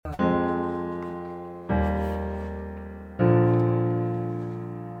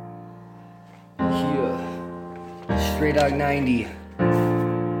Straydawg90,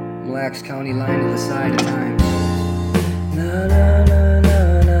 Mille County line to the side of times. Na na na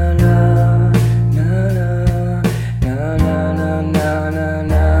na na na na na na na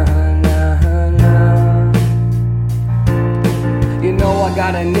na na na. You know I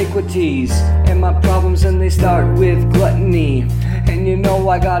got iniquities and my problems, and they start with gluttony. And you know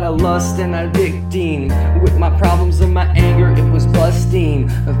I got a lust and addicting. With my problems and my anger, it was busting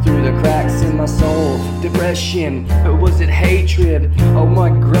through the cracks in my soul. Depression, or was it hatred? Oh, my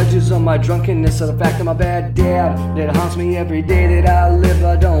grudges, or my drunkenness, or the fact I'm a bad dad that haunts me every day that I live.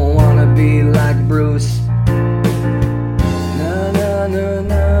 I don't wanna be like Bruce. Na na na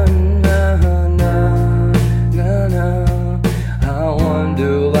na na na na na. I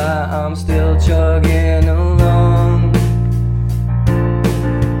wonder why I'm still chugging along.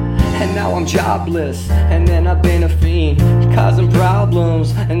 And now I'm jobless, and then I've been a fiend, causing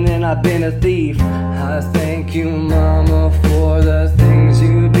problems, and then I've been a thief. I thank you, mama, for the things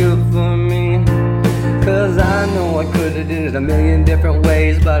you do for me. Cause I know I could've did it a million different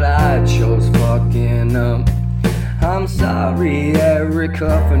ways, but I chose fucking up. I'm sorry,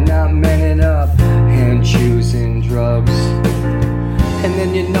 Erica, for not manning up and choosing drugs. And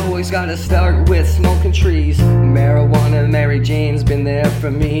then you know it's gotta start with smoking trees. Marijuana, Mary Jane's been there for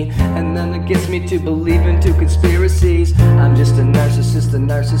me. And then it gets me to believe into conspiracies. I'm just a narcissist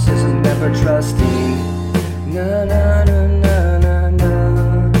I'm never trusting. Na na na na na na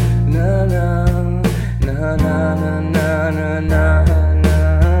na na na na na na na.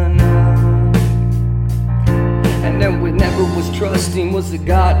 And then what never was trusting was the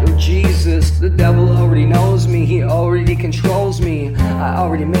God of Jesus. The devil already knows me, he already controls me. I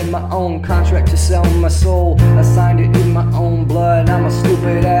already made my own contract to sell my soul. I signed it in my own blood, I'm a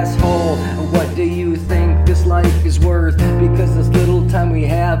stupid asshole. What do you think this life is worth? Because this little time we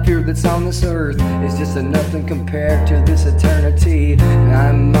have here that's on this earth is just a nothing compared to this eternity.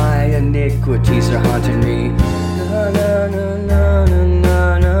 And my iniquities are haunting me. Na na na na na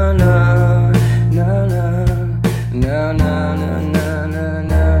na na na na. Na na na na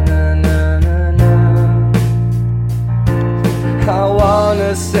na na na na na. I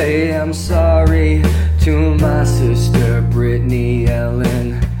wanna say I'm sorry to my sister Brittany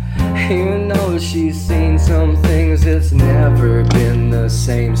Ellen. You know she's seen some things, it's never been the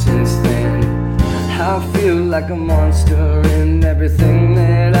same since then. I feel like a monster in everything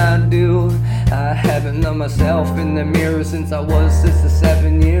that I do. I haven't known myself in the mirror since I was 6 or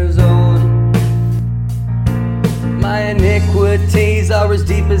 7 years old. My iniquities are as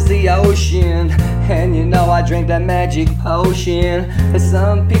deep as the ocean, and you know I drank that magic potion.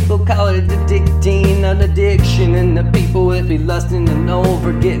 Some people call it addicting, an addiction, and the people that be lusting and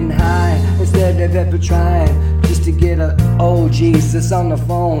over getting high instead of ever trying just to get a oh Jesus on the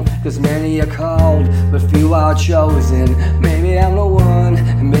phone. Cause many are called, but few are chosen. Maybe I'm the one,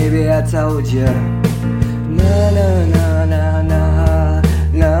 maybe I told you. Na na na na na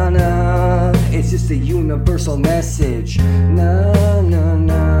na na. It's just a universal message. Na na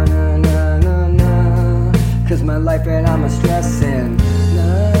na na na na na. Cause my life and I'm a stressing.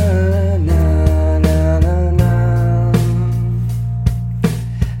 Na na na na na.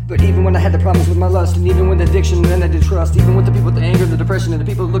 But even when I had the problems with my lust, and even with addiction and I did trust, even with the people with the anger, the depression, and the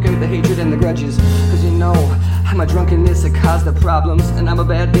people looking at the hatred and the grudges. Cause you know, I'm a drunkenness that caused the problems, and I'm a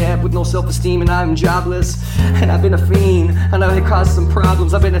bad dad with no self-esteem, and I'm jobless, and I've been a fiend, and I've caused some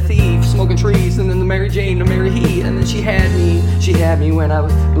problems. I've been a thief, smoking trees, and then the Mary Jane to marry he, and then she had me when I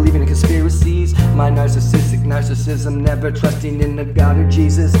was believing in conspiracies. My narcissism, never trusting in the God of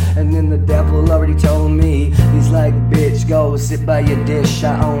Jesus. And then the devil already told me, he's like, bitch, go sit by your dish,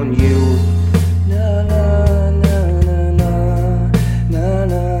 I own you. Na na na na na na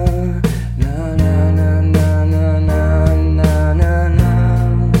na na na na na na na.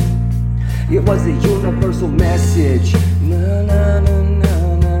 It was a universal message. Na na na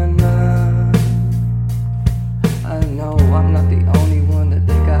na na na. I know I'm not the only one that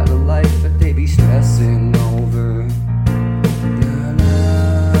they got a life that they be stressing over. Na na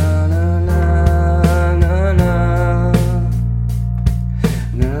na na na na.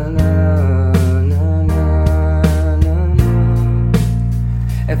 Na na na na na.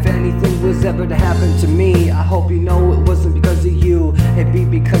 If anything was ever to happen to me, I hope you know it wasn't because of you. It'd be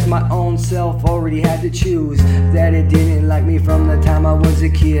because my own self already had to choose that it didn't like me from the time I was a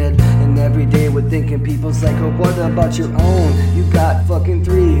kid. And every day we're thinking people's like, oh, what about your own? You got fucking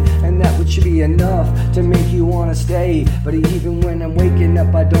 3, and that should be enough to make you wanna stay. But even when I'm waking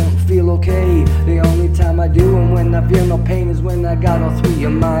up, I don't feel okay. The only time I do, and when I feel no pain, is when I got all 3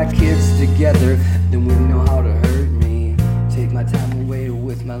 of my kids together. Then we know how to hurt me. Take my time away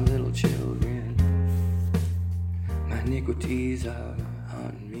with my little children. My iniquities are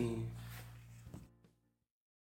on me.